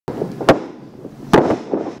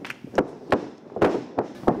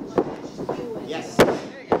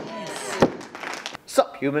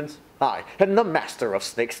humans? I am the master of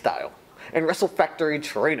snake style and Wrestle Factory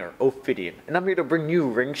trainer Ophidian, and I'm here to bring you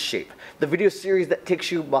Ring Shape, the video series that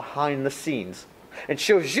takes you behind the scenes and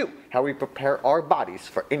shows you how we prepare our bodies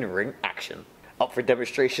for in-ring action. Up for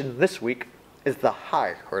demonstration this week is the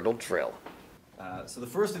high hurdle drill. So the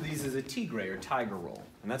first of these is a tigre or tiger roll,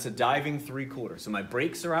 and that's a diving 3/4. So my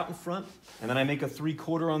brakes are out in front, and then I make a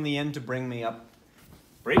 3/4 on the end to bring me up.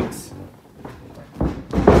 Brakes,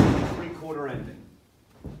 3/4 ending.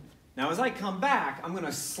 Now as I come back, I'm going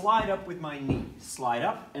to slide up with my knee. Slide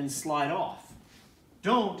up and slide off.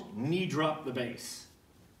 Don't knee drop the base.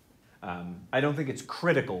 I don't think it's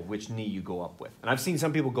critical which knee you go up with. And I've seen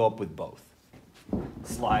some people go up with both.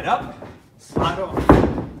 Slide up, slide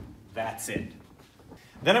off. That's it.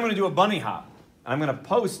 Then I'm going to do a bunny hop. I'm going to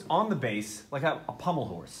post on the base like a pommel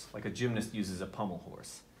horse, like a gymnast uses a pommel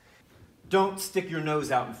horse. Don't stick your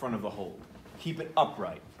nose out in front of the hold. Keep it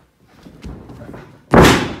upright.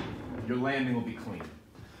 Your landing will be clean.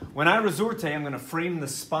 When I resorte, I'm going to frame the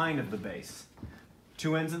spine of the base.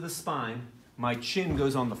 Two ends of the spine. My chin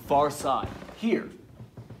goes on the far side. Here.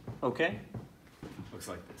 Okay? Looks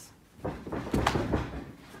like this.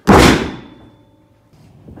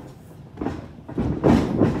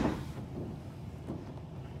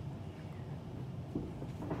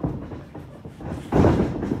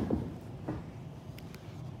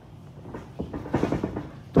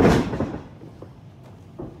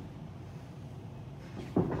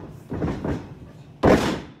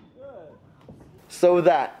 So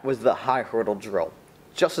that was the high hurdle drill.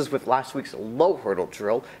 Just as with last week's low hurdle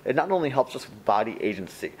drill, it not only helps us with body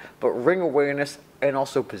agency, but ring awareness and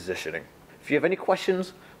also positioning. If you have any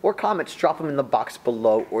questions or comments, drop them in the box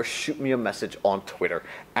below or shoot me a message on Twitter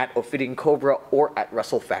at Ophidian Cobra or at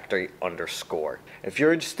Wrestle Factory _. If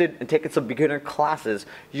you're interested in taking some beginner classes,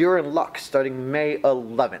 you're in luck. Starting May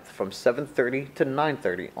 11th from 7:30 to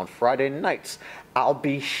 9:30 on Friday nights, I'll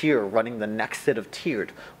be here running the next set of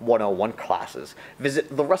tiered 101 classes. Visit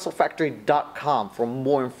thewrestlefactory.com for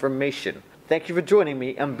more information. Thank you for joining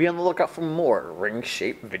me, and be on the lookout for more Ring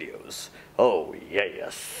Shape videos. Oh,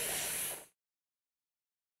 yes.